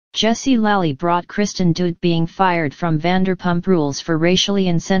Jessie Lally brought Kristen Doute being fired from Vanderpump Rules for racially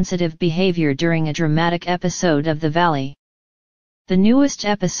insensitive behavior during a dramatic episode of The Valley. The newest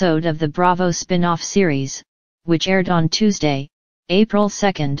episode of the Bravo spin-off series, which aired on Tuesday, April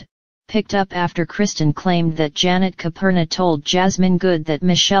 2, picked up after Kristen claimed that Janet Caperna told Jasmine Goode that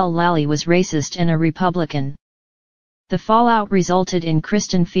Michelle Lally was racist and a Republican. The fallout resulted in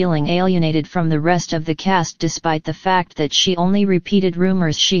Kristen feeling alienated from the rest of the cast despite the fact that she only repeated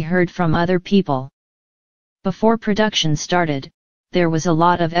rumors she heard from other people. Before production started, there was a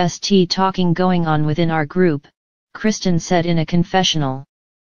lot of ST talking going on within our group, Kristen said in a confessional.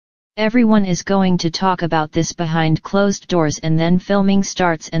 Everyone is going to talk about this behind closed doors and then filming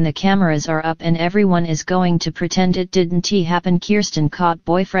starts and the cameras are up and everyone is going to pretend it didn't happen. Kirsten caught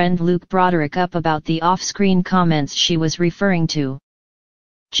boyfriend Luke Broderick up about the off-screen comments she was referring to.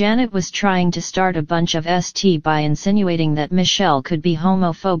 Janet was trying to start a bunch of ST by insinuating that Michelle could be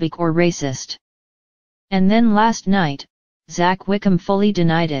homophobic or racist. And then last night, Wickham fully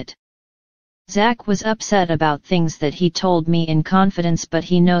denied it. Zach was upset about things that he told me in confidence but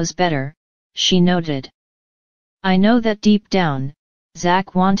he knows better, she noted. I know that deep down,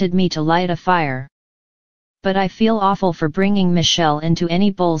 Zach wanted me to light a fire. But I feel awful for bringing Michelle into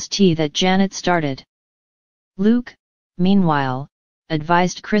any bull's tea that Janet started. Luke, meanwhile,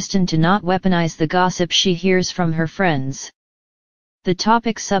 advised Kristen to not weaponize the gossip she hears from her friends. The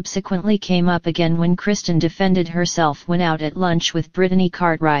topic subsequently came up again when Kristen defended herself when out at lunch with Brittany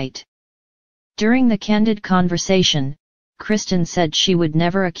Cartwright. During the candid conversation, Kristen said she would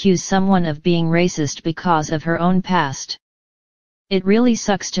never accuse someone of being racist because of her own past. It really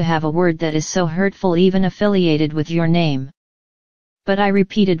sucks to have a word that is so hurtful even affiliated with your name. But I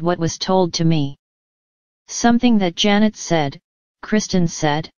repeated what was told to me. Something that Janet said, Kristen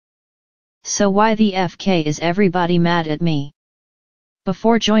said. So why the FK is everybody mad at me?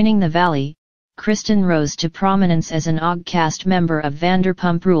 Before joining The Valley, Kristen rose to prominence as an OG cast member of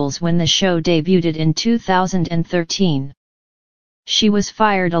Vanderpump Rules when the show debuted in 2013. She was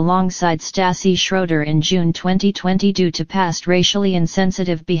fired alongside Stassi Schroeder in June 2020 due to past racially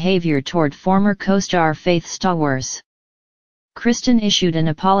insensitive behavior toward former co-star Faith Stowers. Kristen issued an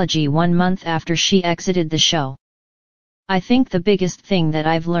apology 1 month after she exited the show. I think the biggest thing that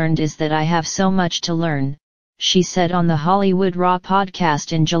I've learned is that I have so much to learn, she said on the Hollywood Raw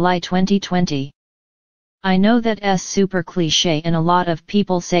podcast in July 2020. I know that's super cliche and a lot of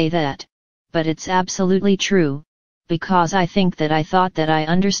people say that, but it's absolutely true, because I think that I thought that I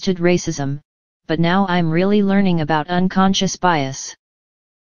understood racism, but now I'm really learning about unconscious bias.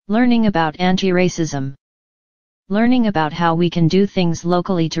 Learning about anti-racism. Learning about how we can do things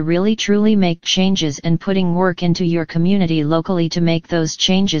locally to really truly make changes and putting work into your community locally to make those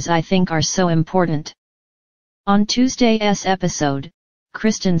changes I think are so important. On Tuesday's episode,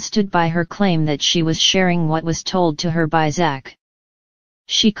 Kristen stood by her claim that she was sharing what was told to her by Zach.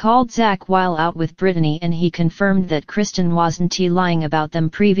 She called Zach while out with Brittany and he confirmed that Kristen wasn't lying about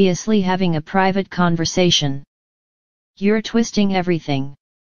them previously having a private conversation. You're twisting everything.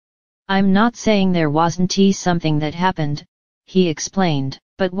 I'm not saying there wasn't something that happened, he explained,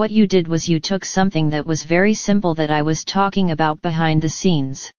 but what you did was you took something that was very simple that I was talking about behind the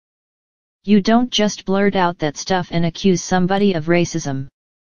scenes. You don't just blurt out that stuff and accuse somebody of racism.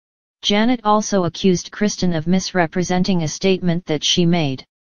 Janet also accused Kristen of misrepresenting a statement that she made.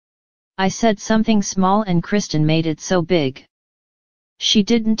 I said something small and Kristen made it so big. She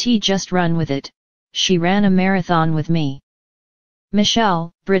didn't just run with it, she ran a marathon with me.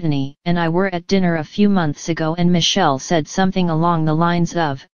 Michelle, Brittany, and I were at dinner a few months ago and Michelle said something along the lines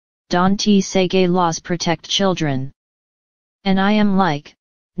of, "Don't say gay laws protect children." And I am like,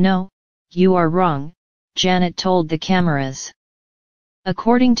 no. You are wrong, Janet told the cameras.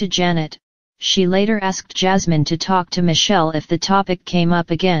 According to Janet, she later asked Jasmine to talk to Michelle if the topic came up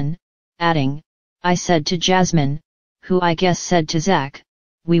again, adding, I said to Jasmine, who I guess said to Zach,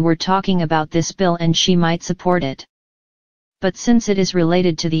 we were talking about this bill and she might support it. But since it is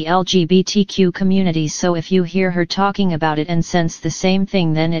related to the LGBTQ community, so if you hear her talking about it and sense the same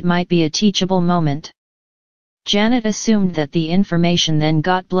thing, then it might be a teachable moment. Janet assumed that the information then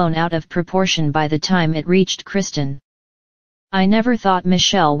got blown out of proportion by the time it reached Kristen. I never thought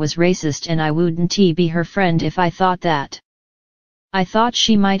Michelle was racist and I wouldn't be her friend if I thought that. I thought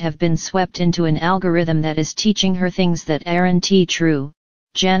she might have been swept into an algorithm that is teaching her things that aren't true,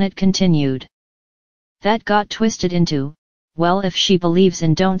 Janet continued. That got twisted into, well, if she believes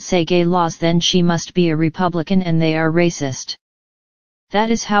in don't say gay laws then she must be a Republican and they are racist. That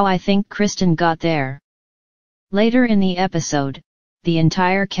is how I think Kristen got there. Later in the episode, the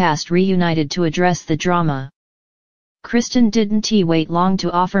entire cast reunited to address the drama. Kristen didn't wait long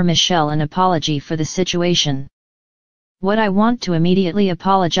to offer Michelle an apology for the situation. What I want to immediately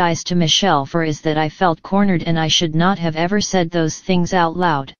apologize to Michelle for is that I felt cornered and I should not have ever said those things out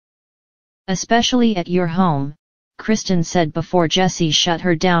loud. Especially at your home, Kristen said before Jessie shut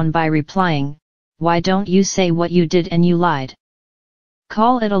her down by replying, "Why don't you say what you did and you lied?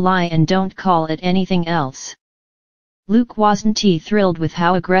 Call it a lie and don't call it anything else." Luke wasn't thrilled with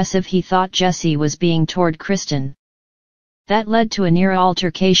how aggressive he thought Jessie was being toward Kristen. That led to a near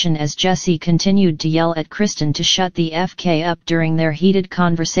altercation as Jessie continued to yell at Kristen to shut the FK up during their heated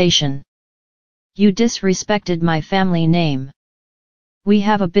conversation. "You disrespected my family name. We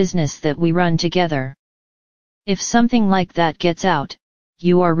have a business that we run together. If something like that gets out,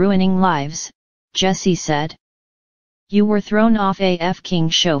 you are ruining lives," Jessie said. "You were thrown off AF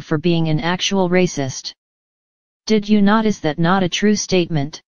King's show for being an actual racist. Did you not? Is that not a true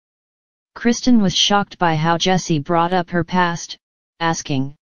statement?" Kristen was shocked by how Jessie brought up her past,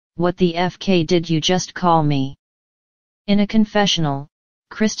 asking, "What the FK did you just call me?" In a confessional,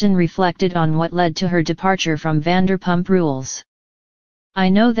 Kristen reflected on what led to her departure from Vanderpump Rules. "I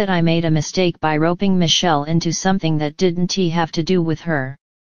know that I made a mistake by roping Michelle into something that didn't have to do with her.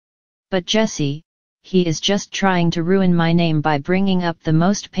 But Jessie, he is just trying to ruin my name by bringing up the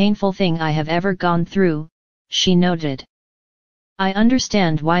most painful thing I have ever gone through," she noted. "I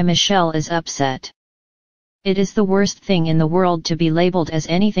understand why Michelle is upset. It is the worst thing in the world to be labeled as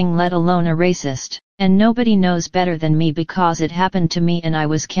anything, let alone a racist, and nobody knows better than me because it happened to me and I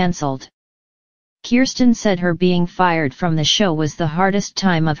was cancelled." Kirsten said her being fired from the show was the hardest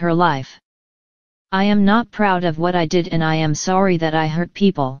time of her life. "I am not proud of what I did and I am sorry that I hurt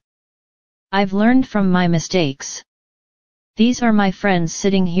people. I've learned from my mistakes. These are my friends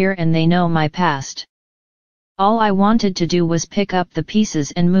sitting here and they know my past. All I wanted to do was pick up the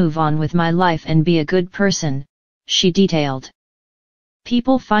pieces and move on with my life and be a good person," she detailed.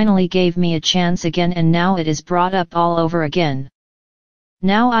 "People finally gave me a chance again and now it is brought up all over again.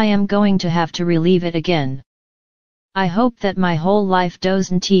 Now I am going to have to relive it again. I hope that my whole life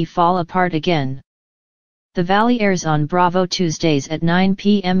doesn't fall apart again." The Valley airs on Bravo Tuesdays at 9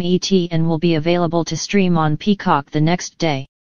 p.m. ET and will be available to stream on Peacock the next day.